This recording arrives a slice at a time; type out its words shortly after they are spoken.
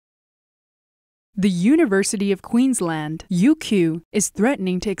The University of Queensland, UQ, is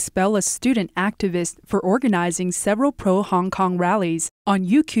threatening to expel a student activist for organizing several pro-Hong Kong rallies on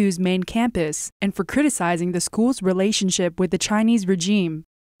UQ's main campus and for criticizing the school's relationship with the Chinese regime.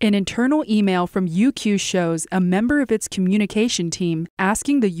 An internal email from UQ shows a member of its communication team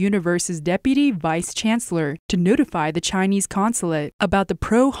asking the university's deputy vice-chancellor to notify the Chinese consulate about the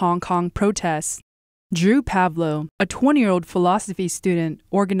pro-Hong Kong protests. Drew Pavlou, a 20-year-old philosophy student,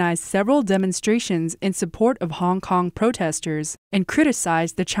 organized several demonstrations in support of Hong Kong protesters and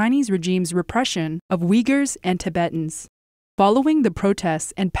criticized the Chinese regime's repression of Uyghurs and Tibetans. Following the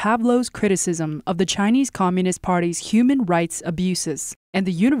protests and Pavlou's criticism of the Chinese Communist Party's human rights abuses and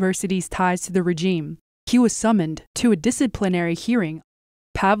the university's ties to the regime, he was summoned to a disciplinary hearing.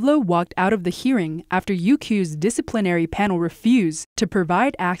 Pavlou walked out of the hearing after UQ's disciplinary panel refused to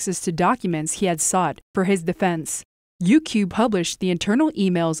provide access to documents he had sought for his defense. UQ published the internal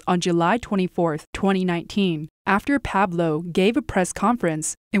emails on July 24, 2019, after Pavlou gave a press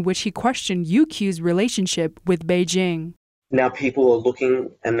conference in which he questioned UQ's relationship with Beijing. Now people are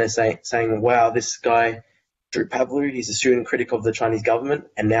looking and they're saying, wow, this guy, Drew Pavlou, he's a student critic of the Chinese government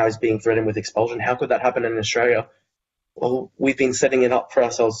and now he's being threatened with expulsion. How could that happen in Australia? Well, we've been setting it up for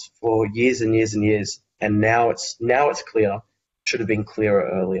ourselves for years and years and years, and now it's clear. Should have been clearer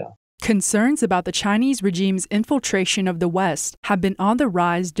earlier. Concerns about the Chinese regime's infiltration of the West have been on the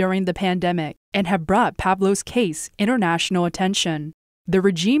rise during the pandemic and have brought Pavlou's case international attention. The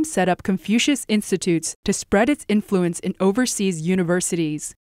regime set up Confucius Institutes to spread its influence in overseas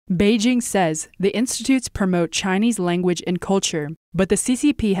universities. Beijing says the institutes promote Chinese language and culture, but the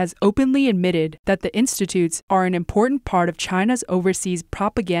CCP has openly admitted that the institutes are an important part of China's overseas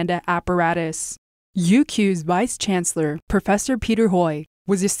propaganda apparatus. UQ's vice-chancellor, Professor Peter Hui,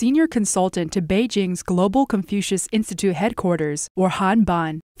 was a senior consultant to Beijing's Global Confucius Institute headquarters, or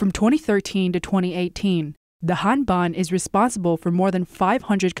Hanban, from 2013 to 2018. The Hanban is responsible for more than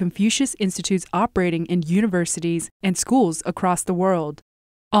 500 Confucius Institutes operating in universities and schools across the world.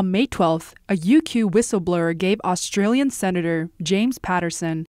 On May 12th, a UQ whistleblower gave Australian Senator James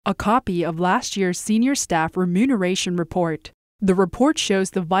Patterson a copy of last year's senior staff remuneration report. The report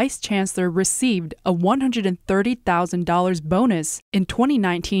shows the vice-chancellor received a $130,000 bonus in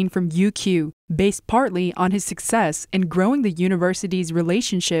 2019 from UQ, based partly on his success in growing the university's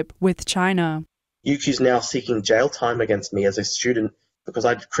relationship with China. UQ is now seeking jail time against me as a student because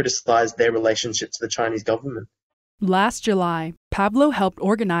I criticized their relationship to the Chinese government. Last July, Pavlou helped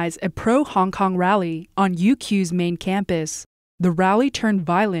organize a pro-Hong Kong rally on UQ's main campus. The rally turned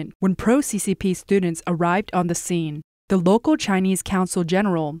violent when pro-CCP students arrived on the scene. The local Chinese Consul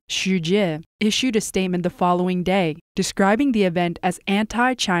General, Xu Jie, issued a statement the following day, describing the event as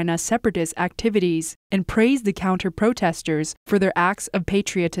anti-China separatist activities and praised the counter-protesters for their acts of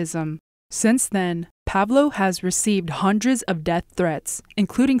patriotism. Since then, Pavlou has received hundreds of death threats,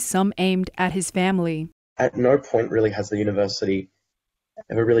 including some aimed at his family. At no point really has the university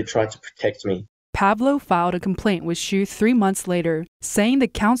ever really tried to protect me. Pavlou filed a complaint with Xu 3 months later, saying the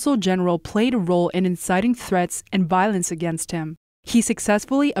Consul General played a role in inciting threats and violence against him. He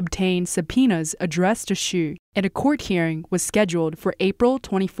successfully obtained subpoenas addressed to Xu, and a court hearing was scheduled for April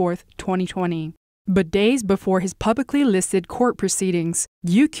 24, 2020. But days before his publicly listed court proceedings,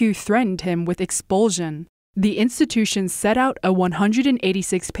 UQ threatened him with expulsion. The institution set out a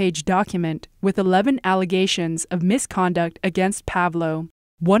 186-page document with 11 allegations of misconduct against Pavlou.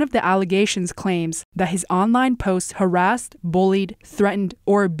 One of the allegations claims that his online posts harassed, bullied, threatened,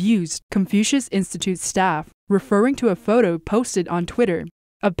 or abused Confucius Institute staff, referring to a photo posted on Twitter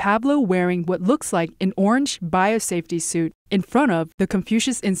of Pavlou wearing what looks like an orange biosafety suit in front of the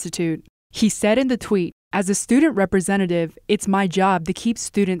Confucius Institute. He said in the tweet, "As a student representative, it's my job to keep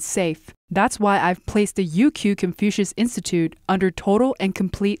students safe. That's why I've placed the UQ Confucius Institute under total and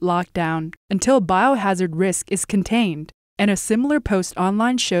complete lockdown until biohazard risk is contained." And a similar post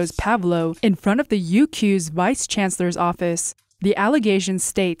online shows Pavlou in front of the UQ's vice-chancellor's office. The allegation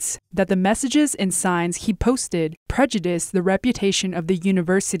states that the messages and signs he posted prejudiced the reputation of the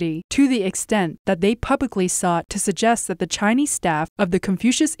university to the extent that they publicly sought to suggest that the Chinese staff of the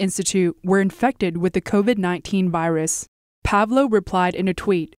Confucius Institute were infected with the COVID-19 virus. Pavlou replied in a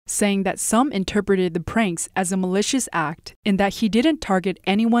tweet, saying that some interpreted the pranks as a malicious act and that he didn't target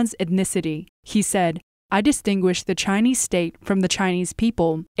anyone's ethnicity. He said, "I distinguished the Chinese state from the Chinese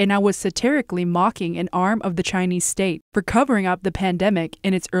people, and I was satirically mocking an arm of the Chinese state for covering up the pandemic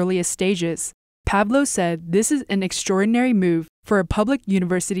in its earliest stages." Pavlou said this is an extraordinary move for a public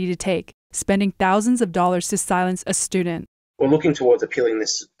university to take, spending thousands of dollars to silence a student. we're looking towards appealing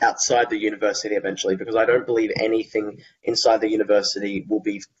this outside the university eventually, because I don't believe anything inside the university will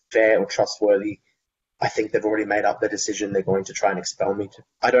be fair or trustworthy. I think they've already made up their decision. They're going to try and expel me.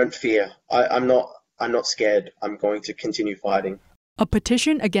 I don't fear. I'm not scared. I'm going to continue fighting. A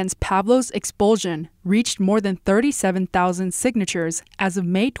petition against Pavlou's expulsion reached more than 37,000 signatures as of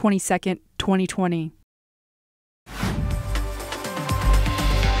May 22, 2020.